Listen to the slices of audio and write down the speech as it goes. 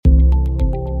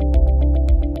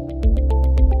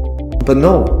But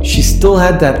no, she still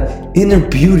had that inner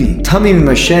beauty, Tamim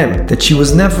Hashem, that she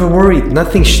was never worried,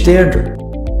 nothing stared her.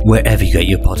 Wherever you get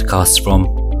your podcasts from,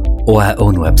 or our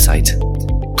own website,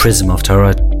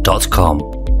 prismoftorah.com.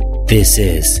 This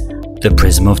is the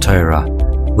Prism of Torah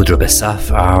with Rabbi Asaf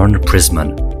Aaron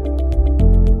Prisman.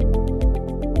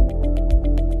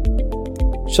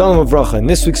 Shalom Avracha. In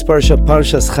this week's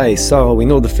Parshas Chayee, Soroh, we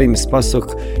know the famous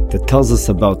pasuk that tells us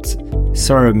about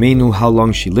Sarah Menu, how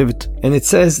long she lived. And it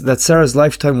says that Sarah's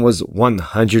lifetime was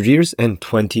 100 years and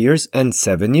 20 years and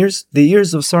 7 years, the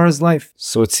years of Sarah's life.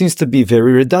 So it seems to be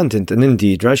very redundant. And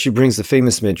indeed, Rashi brings the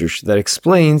famous midrash that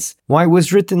explains why it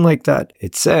was written like that.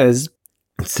 It says,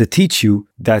 it's to teach you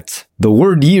that the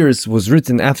word years was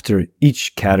written after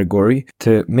each category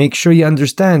to make sure you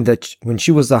understand that when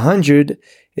she was 100,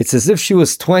 it's as if she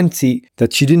was 20,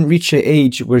 that she didn't reach an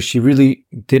age where she really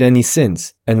did any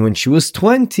sins. And when she was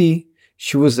 20,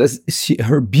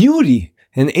 her beauty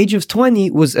in the age of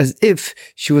 20 was as if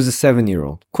she was a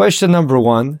 7-year-old. Question number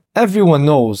one, everyone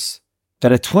knows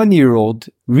that a 20-year-old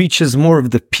reaches more of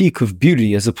the peak of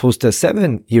beauty as opposed to a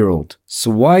 7-year-old.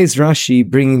 So why is Rashi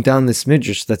bringing down this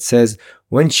midrash that says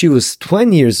when she was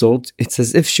 20 years old, it's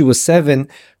as if she was 7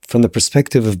 from the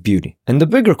perspective of beauty? And the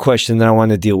bigger question that I want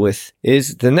to deal with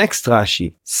is the next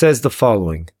Rashi says the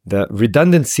following, the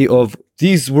redundancy of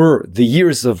these were the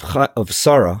years of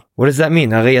Sarah. What does that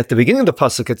mean? At the beginning of the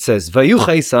pasuk it says, Vayu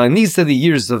Chaysa, and these are the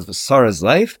years of Sarah's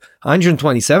life,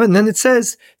 127. Then it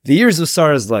says, the years of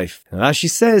Sarah's life. And Rashi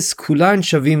says, Kulan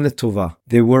Shavim Letova.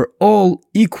 They were all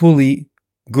equally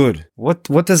good.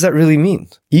 What does that really mean?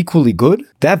 Equally good?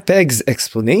 That begs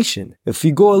explanation. If we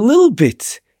go a little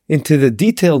bit into the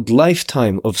detailed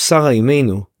lifetime of Sarah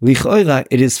Imenu, Lichoira,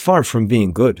 it is far from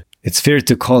being good. It's fair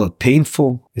to call it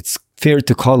painful. It's fair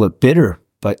to call it bitter.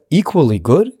 But equally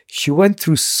good? She went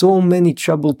through so many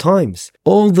troubled times.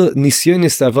 All the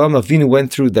nisyonis Avram Avinu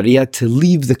went through, that he had to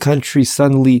leave the country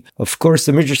suddenly. Of course,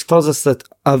 the Midrash tells us that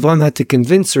Avram had to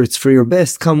convince her, it's for your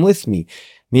best, come with me.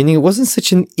 Meaning it wasn't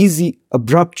such an easy,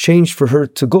 abrupt change for her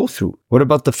to go through. What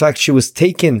about the fact she was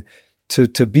taken to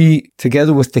be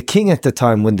together with the king at the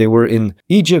time when they were in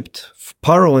Egypt,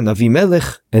 Paro and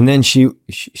Avimelech, and then she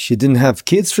didn't have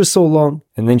kids for so long,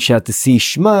 and then she had to see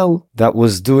Ishmael that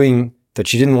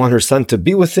she didn't want her son to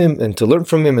be with him and to learn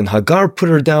from him, and Hagar put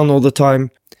her down all the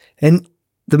time. And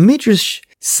the Midrash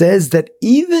says that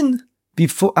even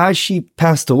before, as she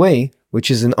passed away, which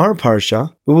is in our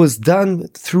parsha, it was done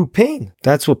through pain.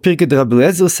 That's what Pirkei de Rabbi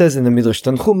Eliezer says in the Midrash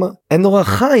Tanchuma. And Orach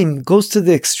Chaim goes to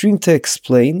the extreme to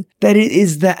explain that it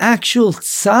is the actual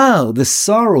tsar, the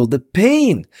sorrow, the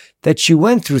pain that she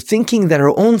went through, thinking that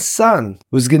her own son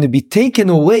was going to be taken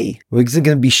away, was going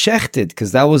to be shechted,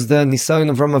 because that was the nisayon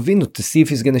of Avraham Avinu, to see if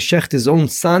he's going to shecht his own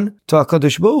son to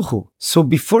HaKadosh Baruch Hu. So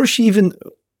before she even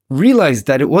realized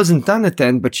that it wasn't done at the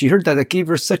end, but she heard that it gave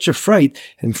her such a fright,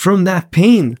 and from that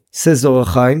pain, says Orach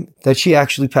Chaim, that she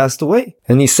actually passed away.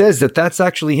 And he says that that's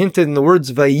actually hinted in the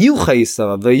words Vayu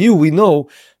Chayisa. Vayu, we know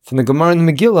from the Gemara and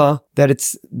the Megillah that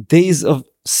it's days of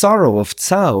sorrow, of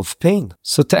tzah, of pain.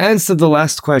 So to answer the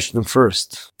last question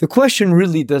first, the question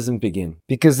really doesn't begin,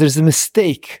 because there's a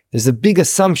mistake. There's a big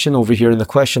assumption over here in the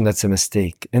question that's a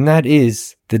mistake, and that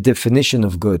is the definition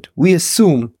of good. We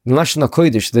assume, in Lashon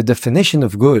HaKodesh, the definition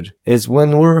of good is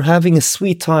when we're having a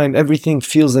sweet time, everything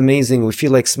feels amazing, we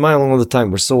feel like smiling all the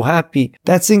time, we're so happy.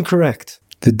 That's incorrect.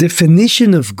 The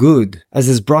definition of good, as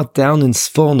is brought down in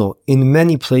Soroh in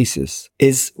many places,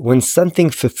 is when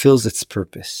something fulfills its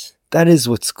purpose. That is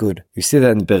what's good. You see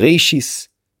that in Bereshis,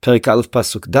 Perik Aleph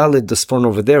Pasuk Daled, the Soroh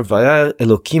over there, Vayar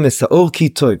Elokim es ha'or ki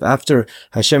tov. After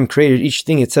Hashem created each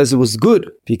thing, it says it was good,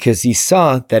 because he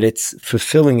saw that it's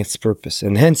fulfilling its purpose,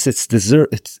 and hence it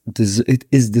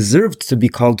is deserved to be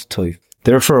called tov.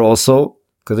 Therefore also,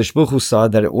 Kadosh Baruch Hu saw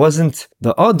that it wasn't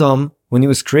the Adam, when he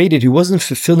was created, he wasn't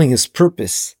fulfilling his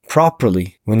purpose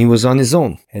properly when he was on his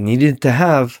own, and he needed to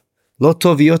have Lo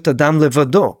tov yot adam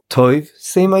levado. Tov,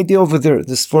 same idea over there.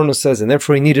 The Soroh says, and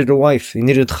therefore he needed a wife. He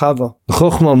needed Chava. The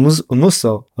Chochmah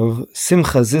Musa of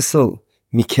Simcha Zissel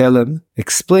Mikelem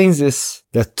explains this,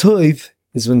 that Tov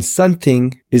is when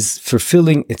something is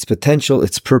fulfilling its potential,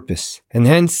 its purpose. And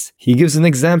hence, he gives an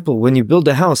example. When you build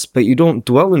a house, but you don't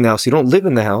dwell in the house, you don't live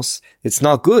in the house, it's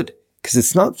not good, because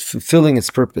it's not fulfilling its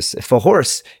purpose. If a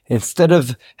horse, instead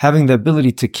of having the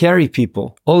ability to carry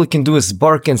people, all it can do is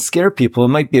bark and scare people, it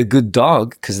might be a good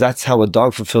dog, because that's how a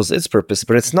dog fulfills its purpose,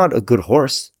 but it's not a good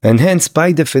horse. And hence,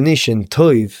 by definition,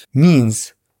 toiv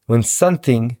means when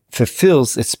something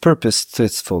fulfills its purpose to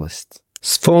its fullest.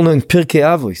 Sforno in Pirkei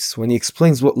Avos, when he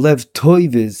explains what lev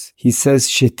toiv is, he says,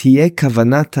 Shetiyeh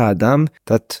kavanat ha'adam,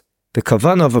 that the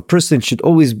kavanah of a person should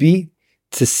always be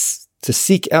to to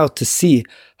seek out to see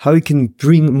how he can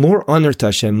bring more honor to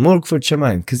Hashem, more Kvod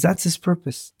Shamayim, because that's his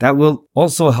purpose. That will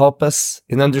also help us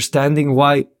in understanding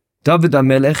why David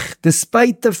HaMelech,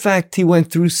 despite the fact he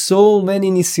went through so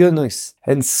many nisyonos,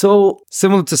 and so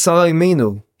similar to Sarah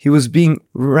Imenu, he was being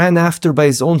ran after by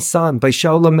his own son, by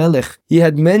Shaul HaMelech. He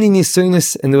had many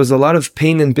nisyonos, and there was a lot of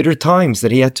pain and bitter times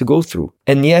that he had to go through.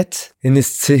 And yet, in his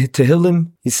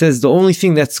Tehillim, he says, the only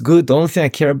thing that's good, the only thing I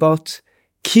care about,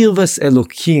 Kirvas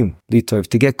Elokim Litov,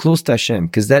 to get close to Hashem,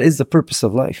 because that is the purpose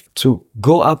of life. To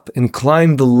go up and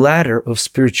climb the ladder of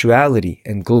spirituality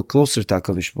and go closer to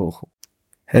HaKadosh Baruch Hu.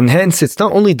 And hence, it's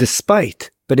not only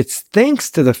despite, but it's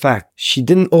thanks to the fact she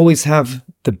didn't always have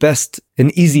the best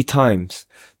and easy times,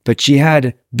 but she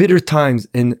had bitter times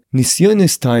and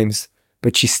nisyonis times,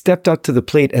 but she stepped up to the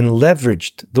plate and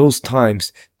leveraged those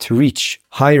times to reach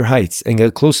higher heights and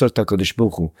get closer to HaKadosh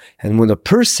Baruch Hu. And when a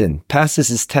person passes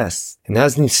his tests and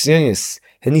has nisyonis,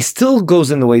 and he still goes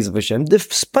in the ways of Hashem,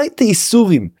 despite the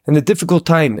Isurim and the difficult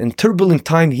time and turbulent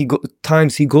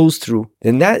times he goes through,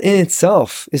 then that in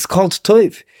itself is called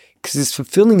Toiv, because it's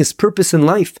fulfilling his purpose in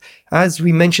life. As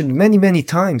we mentioned many, many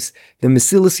times, the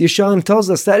Mesilas Yesharim tells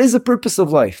us that is the purpose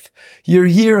of life. You're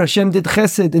here, Hashem did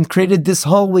chesed and created this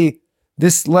hallway,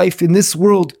 this life in this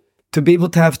world, to be able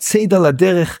to have tzeda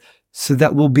laderech, so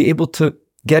that we'll be able to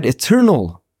get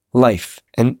eternal life.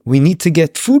 And we need to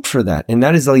get food for that. And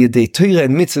that is al yedei Torah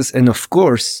and mitzvahs. And of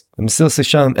course, the Mesilas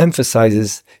Yesharim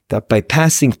emphasizes that by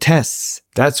passing tests,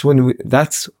 that's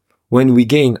when we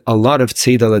gain a lot of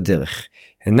tzeda laderech.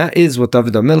 And that is what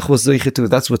David HaMelech was zoiche to.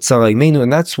 That's what Sarah Imenu.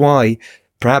 And that's why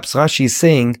perhaps Rashi is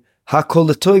saying Hakol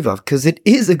Toiva, because it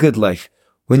is a good life.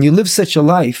 When you live such a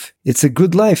life, it's a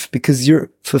good life because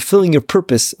you're fulfilling your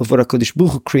purpose of what HaKadosh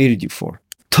Baruch Hu created you for.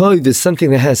 Toiv is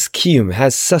something that has kiyum,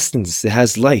 has sustenance, it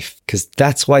has life, because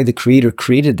that's why the Creator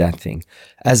created that thing.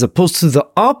 As opposed to the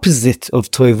opposite of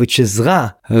Toiv, which is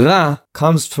Ra. Ra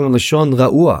comes from Lashon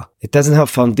Ra'ua. It doesn't have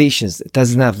foundations, it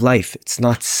doesn't have life, it's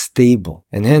not stable.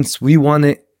 And hence, we want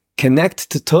to connect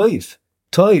to Toiv.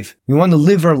 Toiv. We want to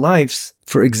live our lives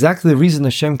for exactly the reason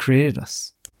Hashem created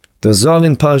us. The Zohar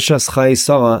in Parshas Chayee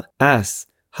Soroh asks,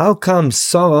 how come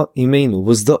Sarah Imenu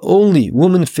was the only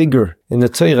woman figure in the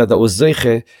Torah that was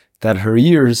zeiche that her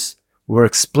years were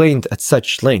explained at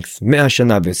such length, 100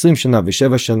 shana, 20 shana,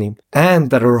 7 shanim, and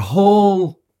that a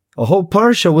whole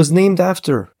parsha was named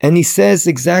after her. And he says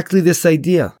exactly this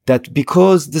idea, that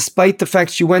because despite the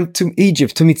fact she went to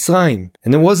Egypt, to Mitzrayim,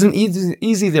 and it wasn't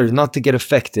easy there not to get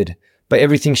affected by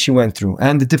everything she went through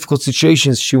and the difficult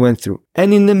situations she went through.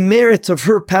 And in the merit of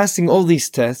her passing all these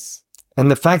tests, and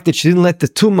the fact that she didn't let the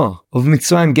tumah of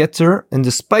Mitzrayim get to her, and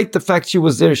despite the fact she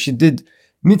was there, she did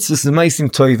mitzvahs and ma'asim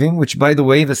tovim, which by the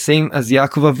way, the same as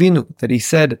Yaakov Avinu, that he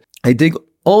said, I did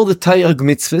all the Tayyag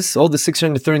mitzvahs, all the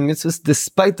 630 mitzvahs,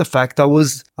 despite the fact I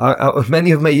was,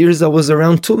 many of my years I was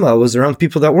around tumah, I was around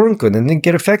people that weren't good and didn't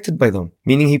get affected by them,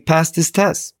 meaning he passed his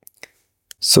test.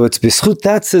 So it's b'schut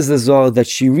that, says the Zohar, that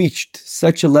she reached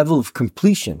such a level of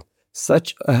completion,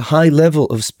 such a high level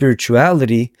of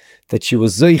spirituality, that she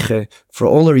was zeiche for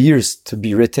all her years to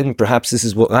be written. Perhaps this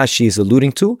is what Rashi is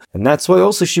alluding to, and that's why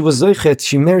also she was zeiche,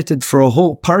 she merited for a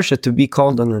whole parsha to be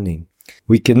called on her name.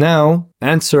 We can now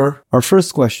answer our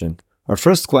first question. Our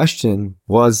first question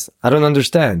was, I don't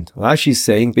understand. Rashi is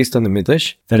saying, based on the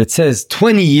Midrash, that it says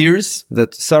 20 years,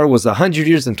 that Sarah was 100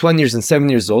 years and 20 years and 7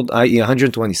 years old, i.e.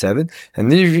 127.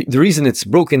 And the reason it's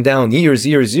broken down years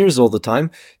all the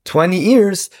time, 20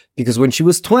 years, because when she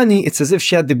was 20, it's as if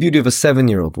she had the beauty of a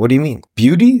 7-year-old. What do you mean?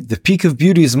 Beauty? The peak of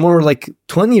beauty is more like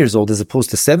 20 years old as opposed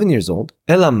to 7 years old.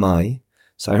 Elamai.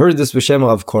 So I heard this B'Shem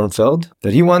Rav Kornfeld,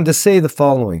 that he wanted to say the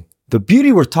following. The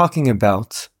beauty we're talking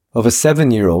about of a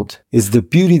 7-year-old is the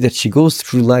beauty that she goes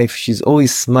through life. She's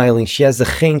always smiling. She has a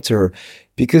chen to her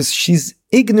because she's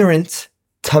ignorant,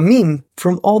 tamim,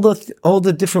 from all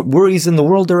the different worries in the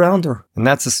world around her. And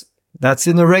that's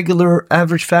in a regular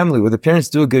average family where the parents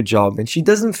do a good job and she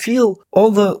doesn't feel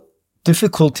all the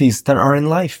difficulties that are in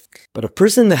life. But a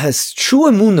person that has true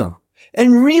emunah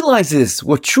and realizes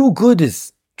what true good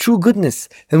is, true goodness,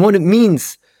 and what it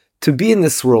means to be in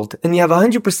this world, and you have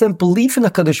 100% belief in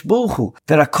HaKadosh Baruch Hu,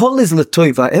 that Hakol is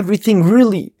l'toiva, everything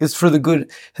really is for the good,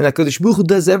 and HaKadosh Baruch Hu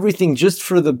does everything just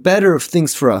for the better of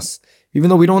things for us, even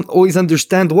though we don't always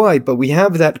understand why, but we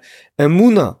have that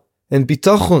emunah, and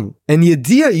bitachon, and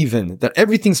yediyah even, that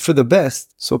everything's for the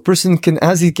best. So a person can,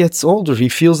 as he gets older, he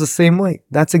feels the same way.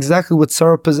 That's exactly what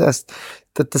Sarah possessed,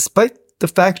 that despite the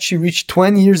fact she reached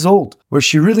 20 years old, where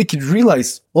she really could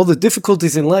realize all the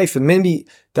difficulties in life and maybe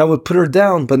that would put her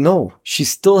down. But no, she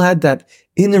still had that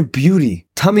inner beauty,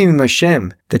 Tamim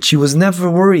Hashem, that she was never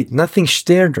worried. Nothing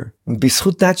stared her. And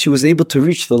b'schut that, she was able to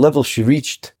reach the level she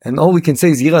reached. And all we can say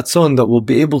is Yiratzon, that we'll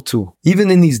be able to,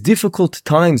 even in these difficult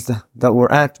times that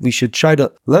we're at, we should try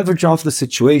to leverage off the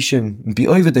situation, be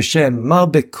Oved Hashem, Mar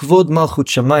Bekvod Malchut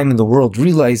Shamayim in the world.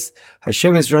 Realize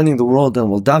Hashem is running the world,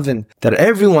 and we'll daven that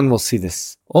everyone will see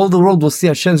this. All the world will see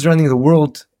Hashem's running the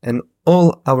world, and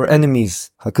all our enemies,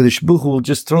 HaKadosh Baruch Hu will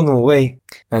just throw them away,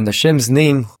 and Hashem's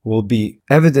name will be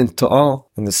evident to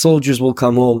all, and the soldiers will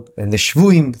come home, and the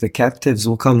Shvuim, the captives,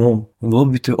 will come home, and we'll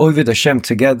be to Oved Hashem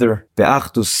together,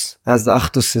 Be'achdus, as the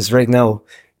Achdus is right now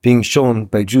being shown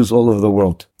by Jews all over the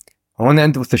world. I want to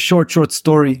end with a short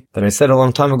story that I said a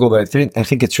long time ago, but I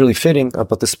think it's really fitting,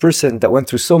 about this person that went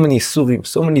through so many surim,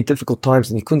 so many difficult times,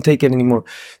 and he couldn't take it anymore.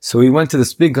 So he went to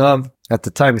this big hub. At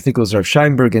the time, I think it was Rav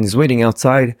Scheinberg, and he's waiting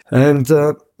outside. And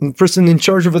the person in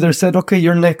charge over there said, okay,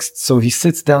 you're next. So he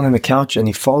sits down on the couch and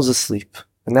he falls asleep.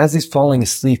 And as he's falling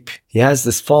asleep, he has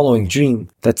this following dream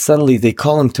that suddenly they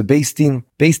call him to Beis Din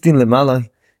Lemala.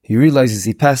 He realizes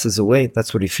he passes away.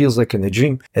 That's what he feels like in the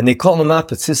dream. And they call him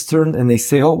up, it's his turn, and they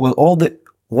say, oh, well, all the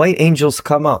white angels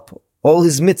come up, all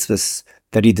his mitzvahs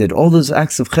that he did, all those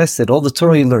acts of chesed, all the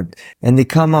Torah he learned. And they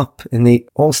come up and they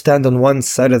all stand on one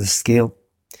side of the scale.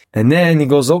 And then he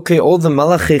goes, okay, all the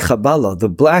Malachei Chabala, the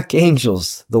black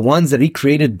angels, the ones that he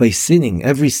created by sinning,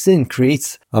 every sin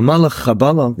creates a Malach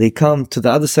Chabala, they come to the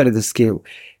other side of the scale.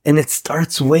 And it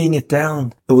starts weighing it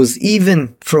down. It was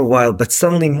even for a while, but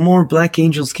suddenly more black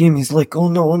angels came. He's like, oh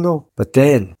no, oh no. But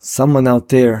then someone out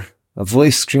there, a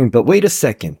voice screamed, but wait a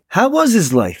second. How was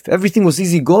his life? Everything was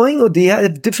easy going, or did he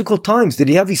have difficult times? Did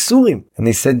he have Isurim? And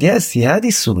they said, yes, he had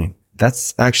Isurim.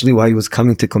 That's actually why he was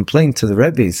coming to complain to the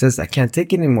Rebbe. He says, I can't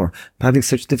take it anymore. I'm having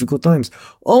such difficult times.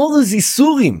 All those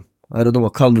Isurim, I don't know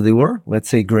what color they were, let's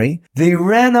say gray, they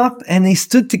ran up and they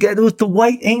stood together with the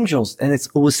white angels. And it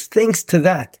was thanks to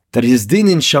that his din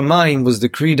in Shamayim was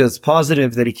decreed as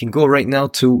positive, that he can go right now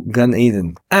to Gan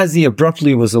Eden. As he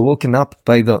abruptly was awoken up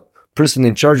by the person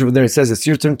in charge over there, he says, it's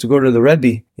your turn to go to the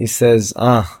Rebbe. He says,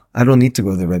 I don't need to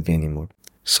go to the Rebbe anymore.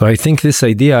 So I think this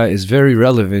idea is very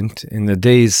relevant in the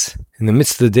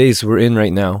midst of the days we're in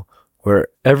right now, where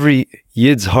every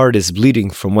Yid's heart is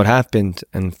bleeding from what happened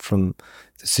and from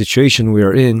the situation we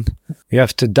are in. We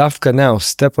have to dafka now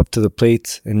step up to the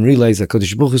plate and realize that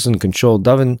HaKadosh Baruch Hu is in control,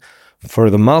 daven for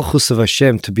the Malchus of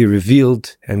Hashem to be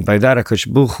revealed, and by that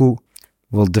HaKadosh Baruch Hu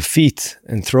will defeat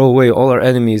and throw away all our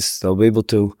enemies. They'll be able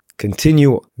to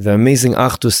continue the amazing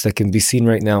achdus that can be seen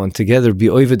right now, and together be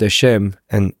Oved Hashem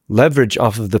and leverage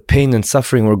off of the pain and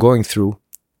suffering we're going through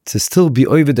to still be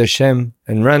Oved Hashem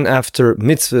and run after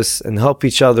mitzvahs and help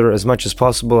each other as much as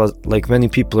possible, like many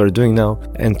people are doing now.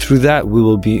 And through that, we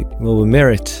will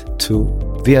merit to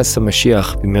Vias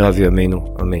HaMashiach b'merav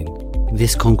yameinu. Amen.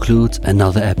 This concludes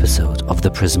another episode of The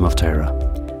Prism of Torah.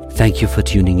 Thank you for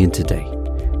tuning in today.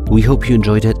 We hope you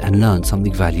enjoyed it and learned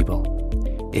something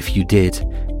valuable. If you did,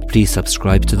 please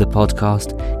subscribe to the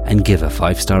podcast and give a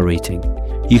 5-star rating.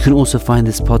 You can also find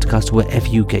this podcast wherever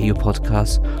you get your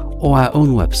podcasts, or our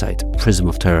own website,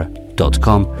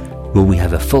 prismoftorah.com, where we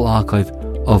have a full archive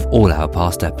of all our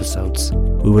past episodes.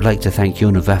 We would like to thank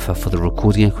Yona Vefa for the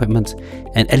recording equipment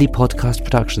and Eli Podcast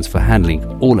Productions for handling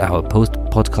all our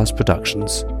post-podcast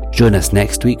productions. Join us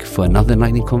next week for another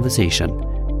enlightening conversation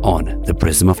on The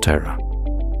Prism of Torah.